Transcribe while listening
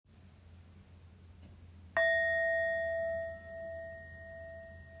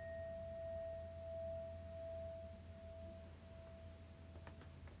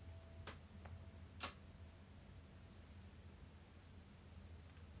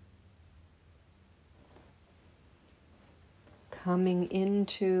Coming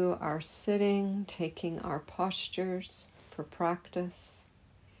into our sitting, taking our postures for practice.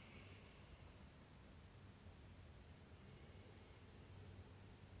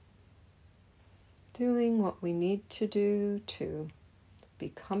 Doing what we need to do to be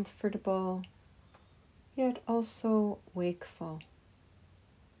comfortable, yet also wakeful.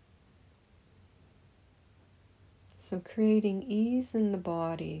 So creating ease in the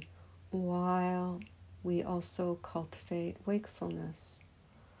body while we also cultivate wakefulness.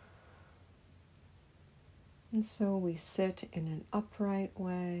 And so we sit in an upright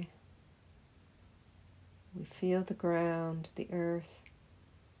way. We feel the ground, the earth.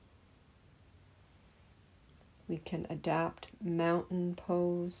 We can adapt mountain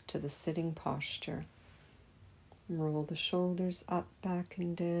pose to the sitting posture. Roll the shoulders up, back,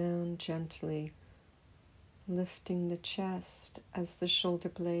 and down gently, lifting the chest as the shoulder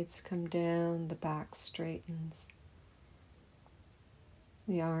blades come down, the back straightens.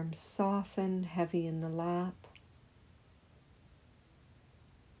 The arms soften, heavy in the lap.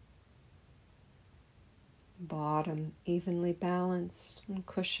 Bottom evenly balanced on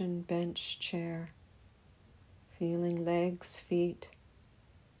cushion, bench, chair. Feeling legs, feet.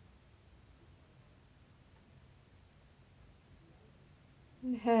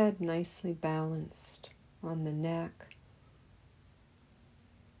 And head nicely balanced on the neck.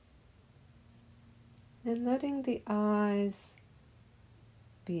 And letting the eyes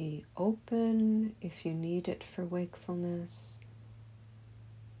be open if you need it for wakefulness,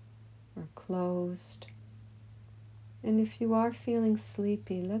 or closed. And if you are feeling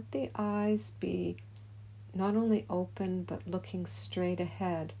sleepy, let the eyes be not only open but looking straight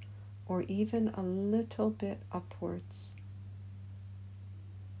ahead, or even a little bit upwards.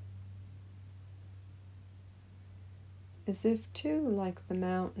 As if too, like the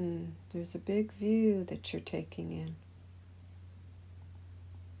mountain, there's a big view that you're taking in.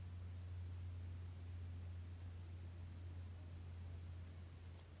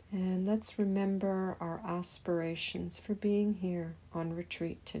 And let's remember our aspirations for being here on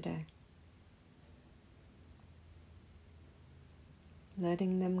retreat today.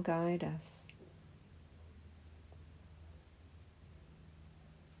 Letting them guide us.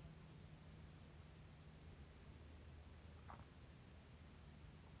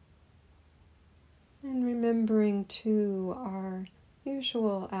 And remembering too our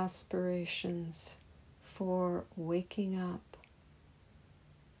usual aspirations for waking up,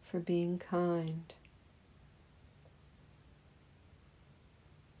 for being kind.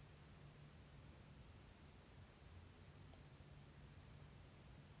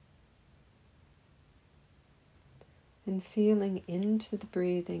 And feeling into the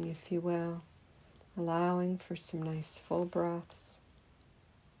breathing, if you will, allowing for some nice full breaths.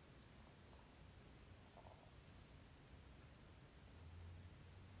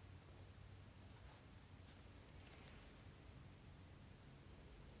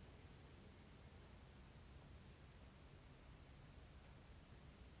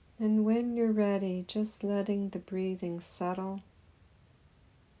 And when you're ready, just letting the breathing settle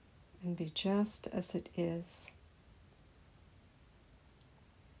and be just as it is.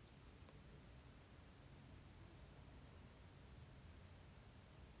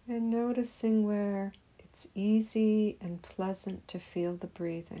 And noticing where it's easy and pleasant to feel the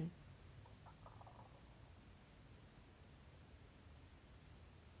breathing.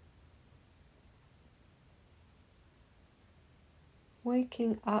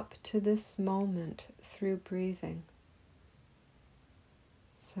 Waking up to this moment through breathing.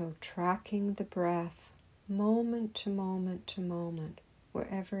 So tracking the breath moment to moment to moment,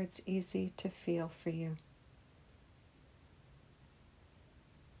 wherever it's easy to feel for you.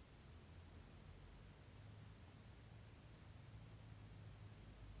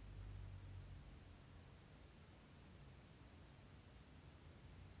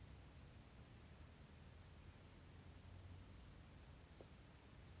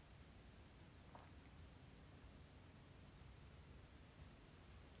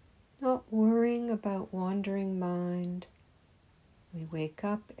 Not worrying about wandering mind. We wake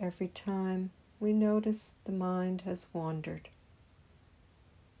up every time we notice the mind has wandered.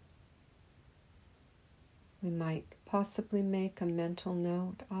 We might possibly make a mental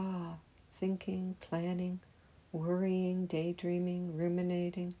note, thinking, planning, worrying, daydreaming,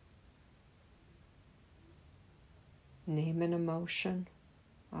 ruminating. Name an emotion,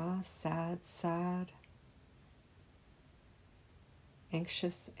 sad, sad.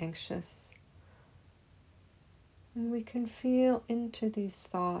 Anxious, anxious. And we can feel into these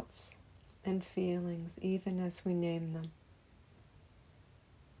thoughts and feelings even as we name them.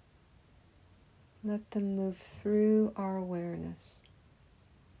 Let them move through our awareness,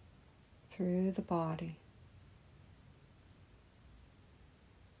 through the body.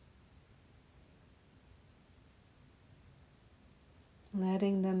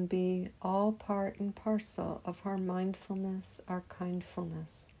 Letting them be all part and parcel of our mindfulness, our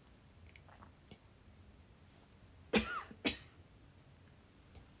kindfulness.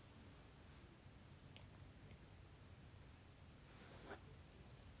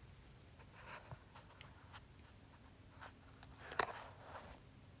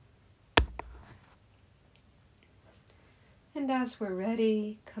 And as we're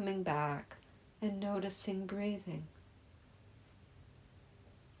ready, coming back and noticing breathing.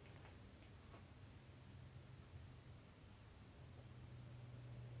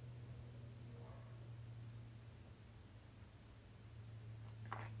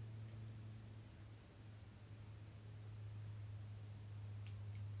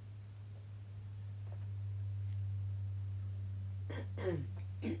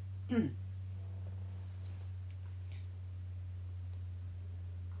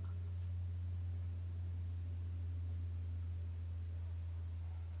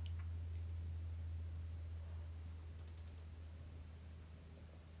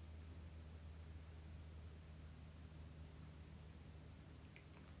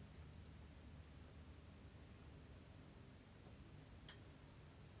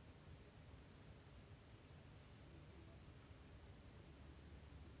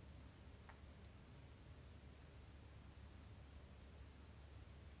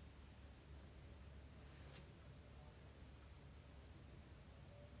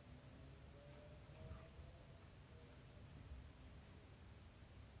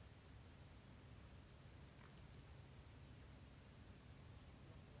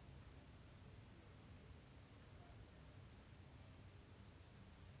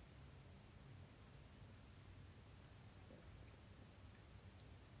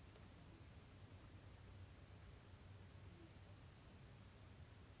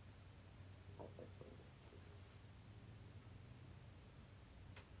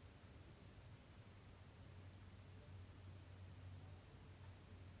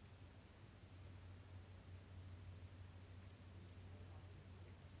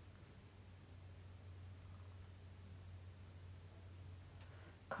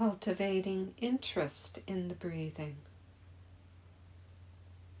 Cultivating interest in the breathing.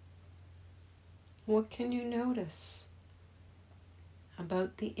 What can you notice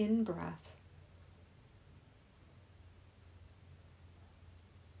about the in-breath?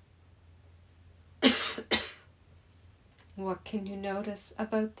 What can you notice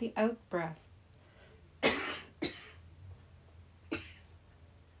about the out-breath?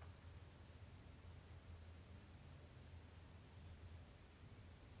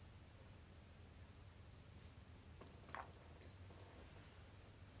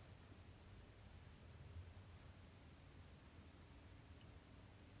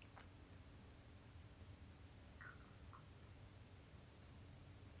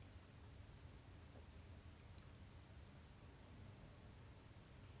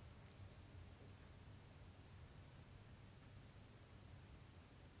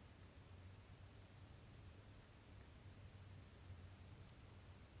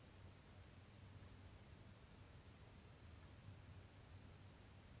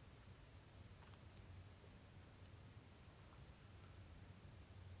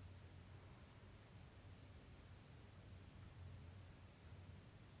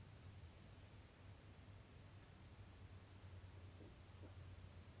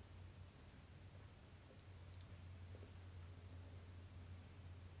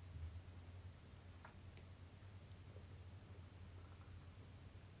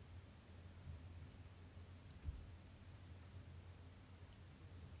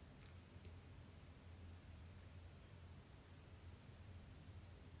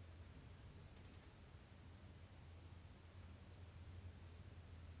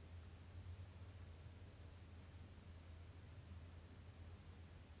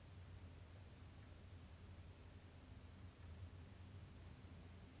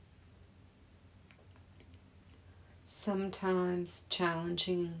 Sometimes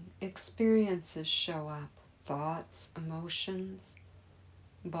challenging experiences show up, thoughts, emotions,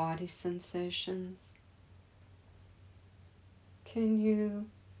 body sensations. Can you,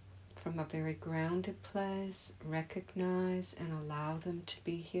 from a very grounded place, recognize and allow them to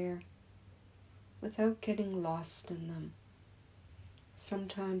be here without getting lost in them?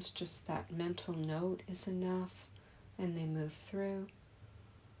 Sometimes just that mental note is enough and they move through.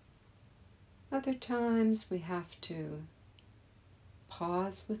 Other times we have to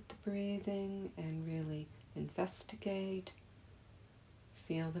pause with the breathing and really investigate,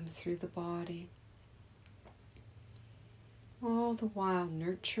 feel them through the body. All the while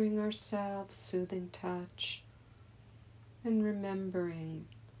nurturing ourselves, soothing touch, and remembering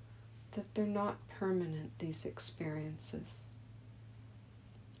that they're not permanent, these experiences.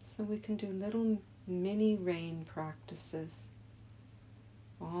 So we can do little mini rain practices,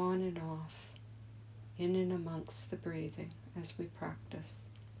 on and off, in and amongst the breathing as we practice.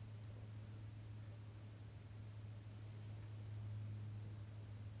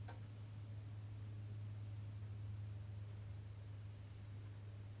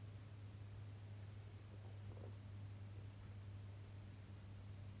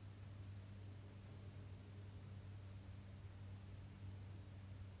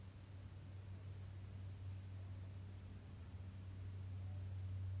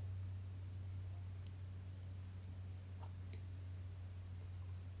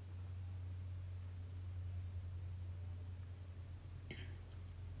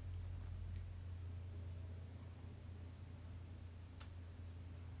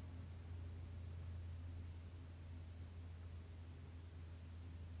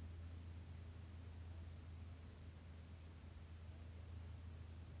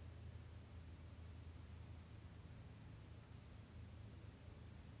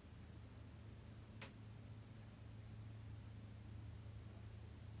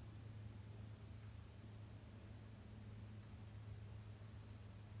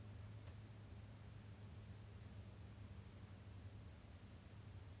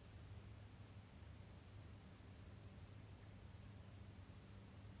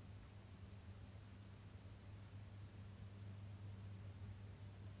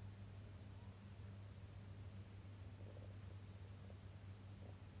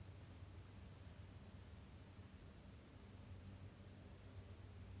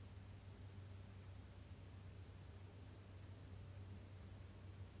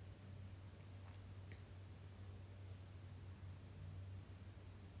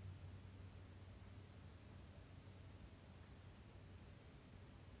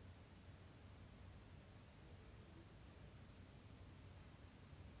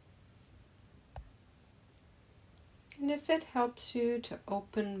 And if it helps you to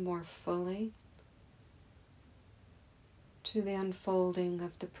open more fully to the unfolding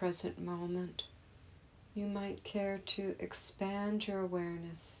of the present moment, you might care to expand your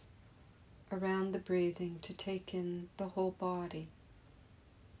awareness around the breathing to take in the whole body,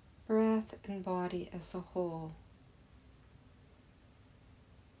 breath and body as a whole.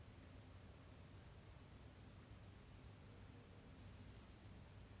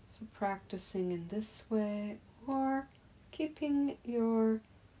 So practicing in this way, or keeping your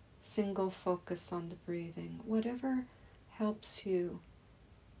single focus on the breathing, whatever helps you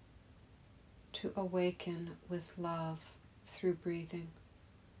to awaken with love through breathing.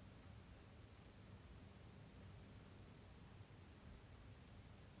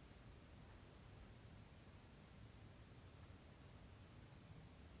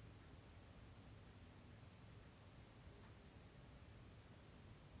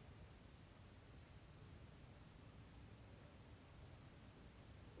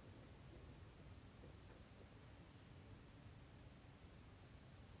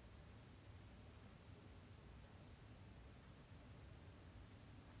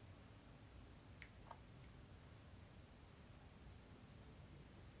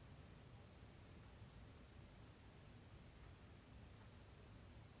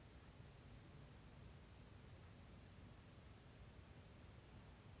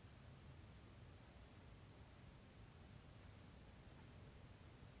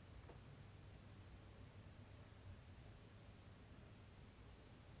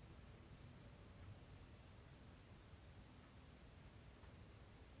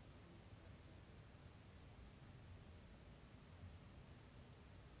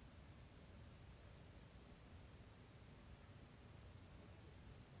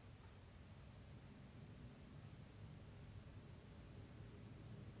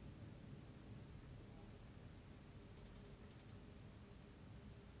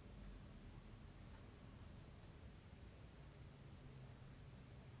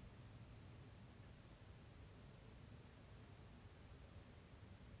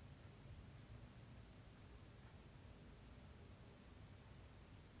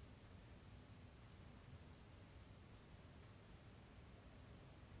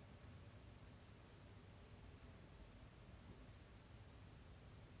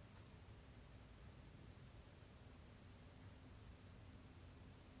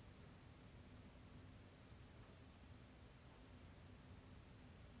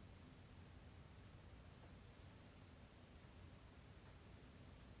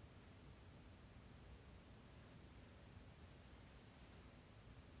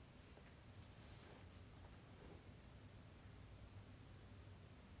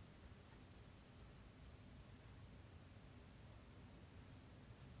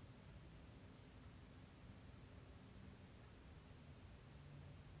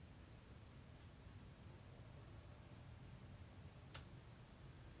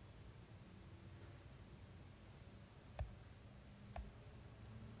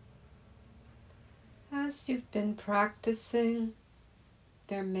 as you've been practicing,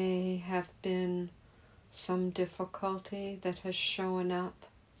 there may have been some difficulty that has shown up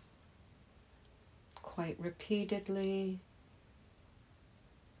quite repeatedly,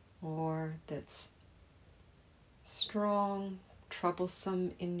 or that's strong,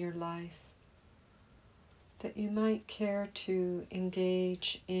 troublesome in your life, that you might care to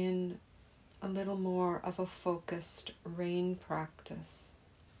engage in a little more of a focused rain practice.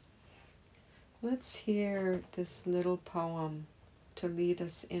 Let's hear this little poem to lead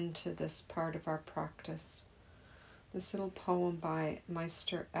us into this part of our practice. This little poem by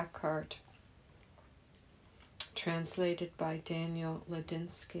Meister Eckhart, translated by Daniel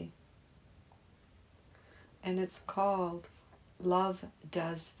Ladinsky. And it's called Love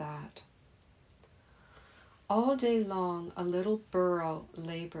Does That. All day long a little burro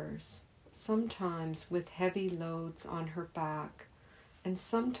labors, sometimes with heavy loads on her back, and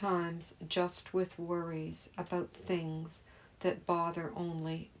sometimes just with worries about things that bother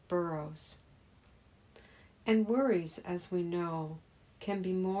only burros. And worries, as we know, can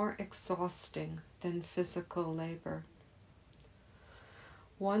be more exhausting than physical labor.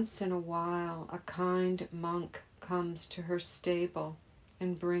 Once in a while, a kind monk comes to her stable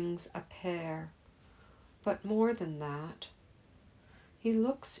and brings a pear. But more than that, he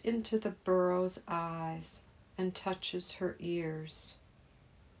looks into the burro's eyes and touches her ears.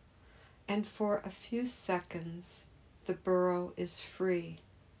 And for a few seconds, the burro is free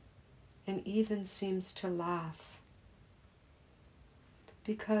and even seems to laugh.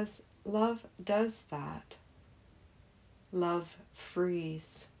 Because love does that. Love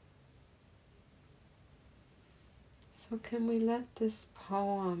frees. So can we let this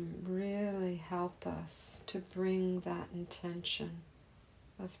poem really help us to bring that intention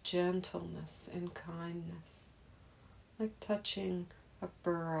of gentleness and kindness, like touching a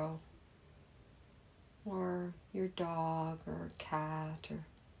burro or your dog or a cat or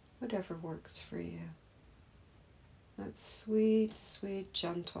whatever works for you. That sweet, sweet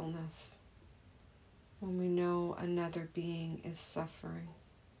gentleness when we know another being is suffering.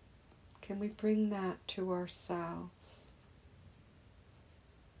 Can we bring that to ourselves?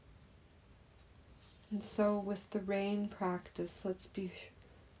 And so with the rain practice, let's be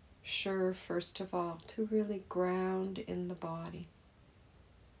sure, first of all, to really ground in the body.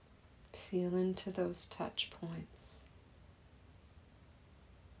 Feel into those touch points.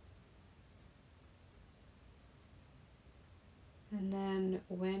 And then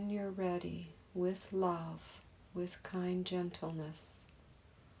when you're ready, with love, with kind gentleness,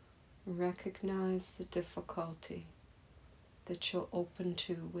 recognize the difficulty that you'll open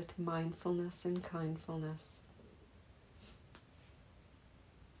to with mindfulness and kindfulness.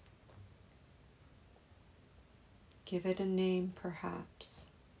 Give it a name, perhaps.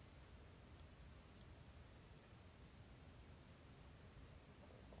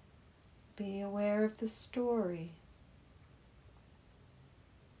 Be aware of the story.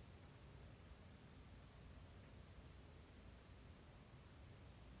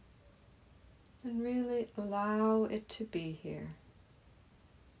 And really allow it to be here.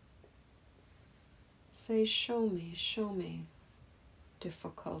 Say, show me,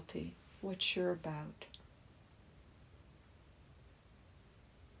 difficulty, what you're about.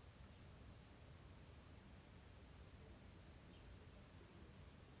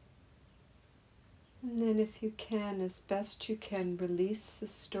 And then if you can, as best you can, release the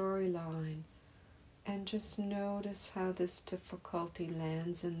storyline and just notice how this difficulty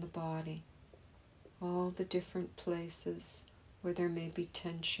lands in the body. All the different places where there may be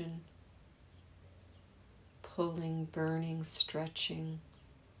tension, pulling, burning, stretching,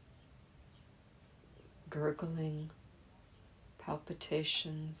 gurgling,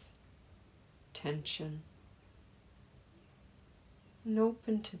 palpitations, tension. And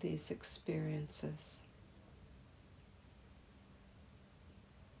open to these experiences.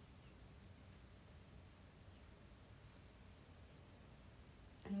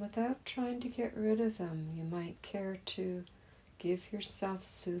 And without trying to get rid of them, you might care to give yourself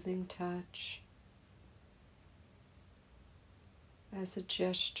soothing touch as a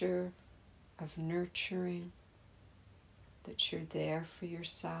gesture of nurturing, that you're there for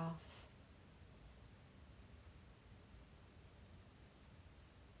yourself.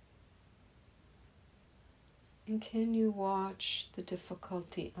 And can you watch the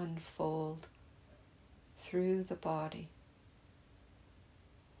difficulty unfold through the body?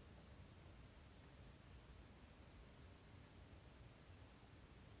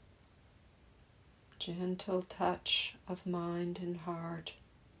 Gentle touch of mind and heart.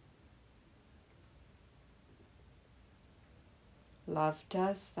 Love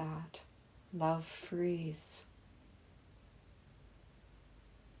does that. love frees.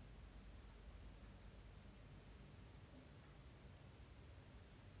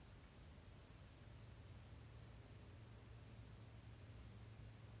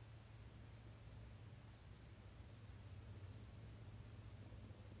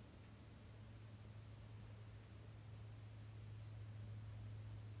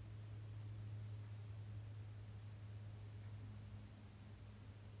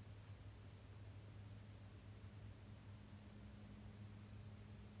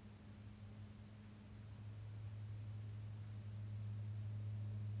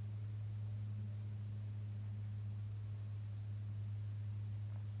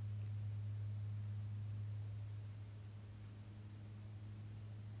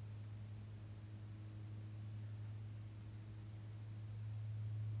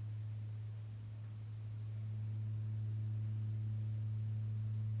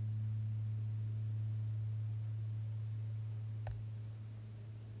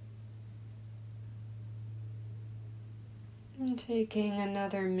 And taking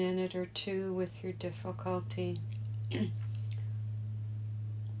another minute or two with your difficulty and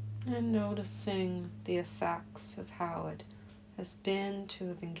noticing the effects of how it has been to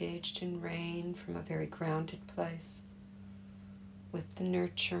have engaged in rain from a very grounded place with the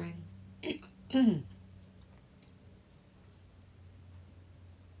nurturing.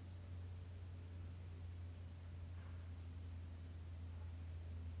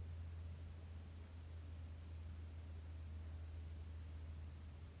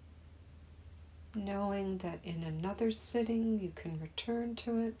 Knowing that in another sitting you can return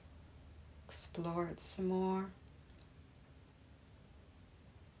to it, explore it some more.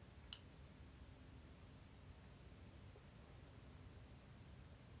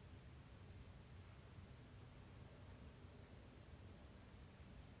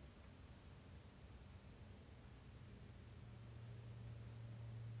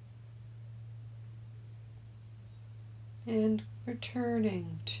 And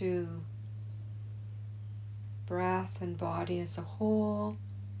returning to breath and body as a whole,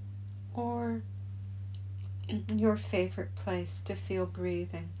 or your favorite place to feel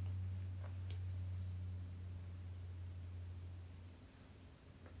breathing.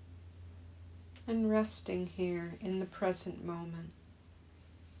 And resting here in the present moment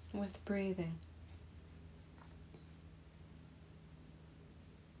with breathing.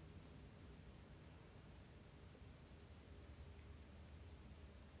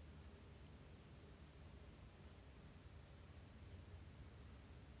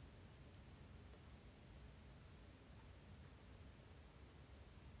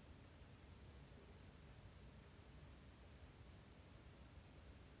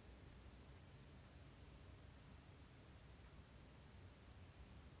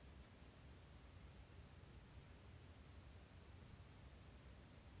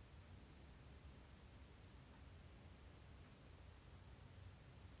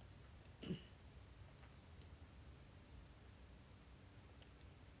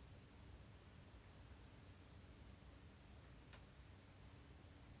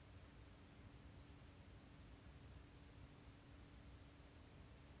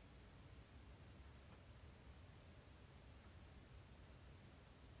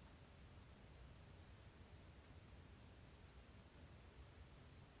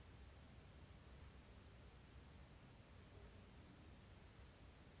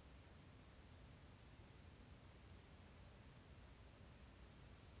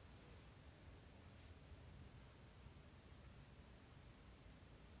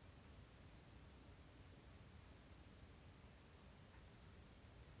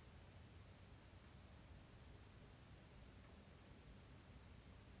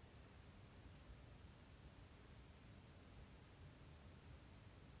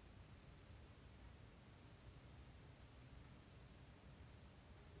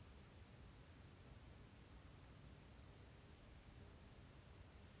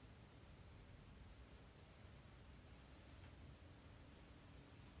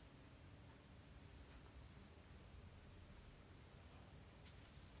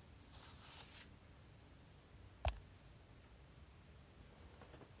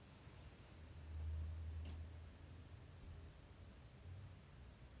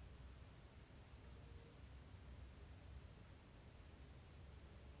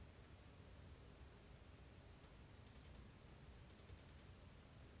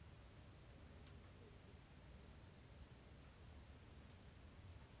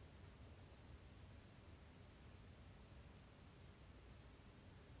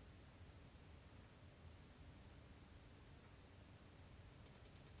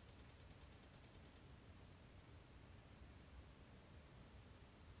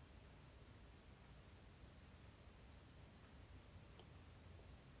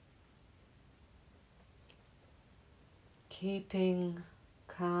 Keeping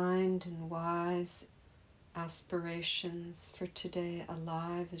kind and wise aspirations for today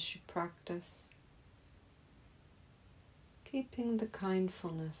alive as you practice. Keeping the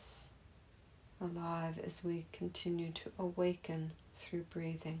kindfulness alive as we continue to awaken through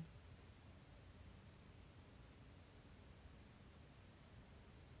breathing.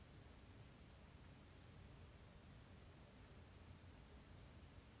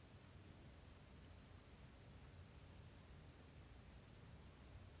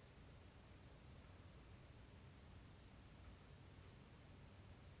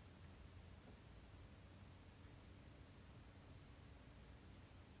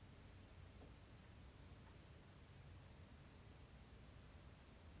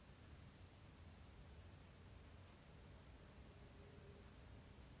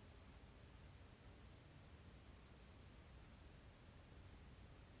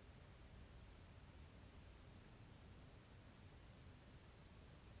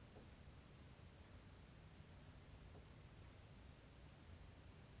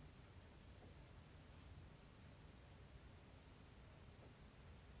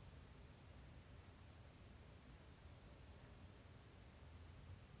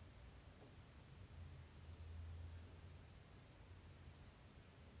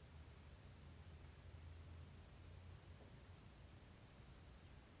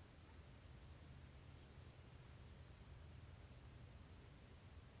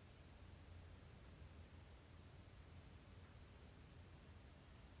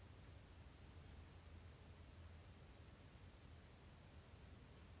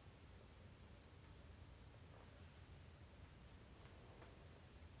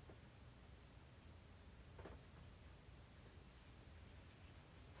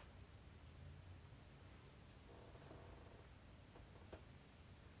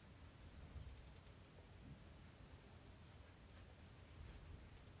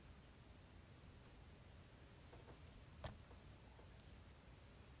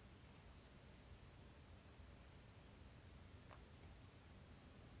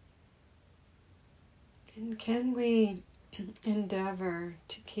 And can we endeavor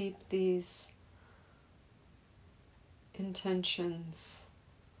to keep these intentions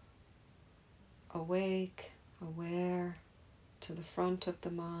awake, aware, to the front of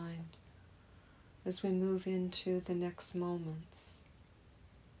the mind as we move into the next moments?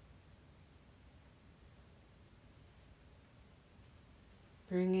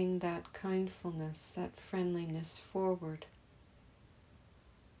 Bringing that kindfulness, that friendliness forward.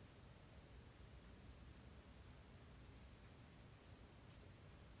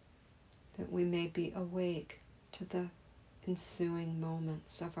 That we may be awake to the ensuing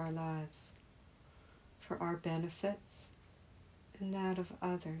moments of our lives for our benefits and that of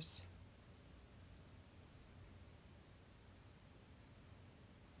others.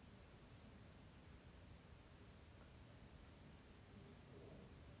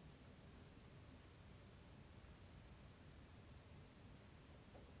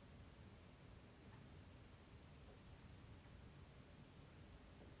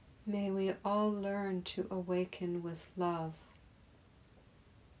 May we all learn to awaken with love.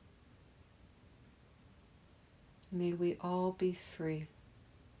 May we all be free.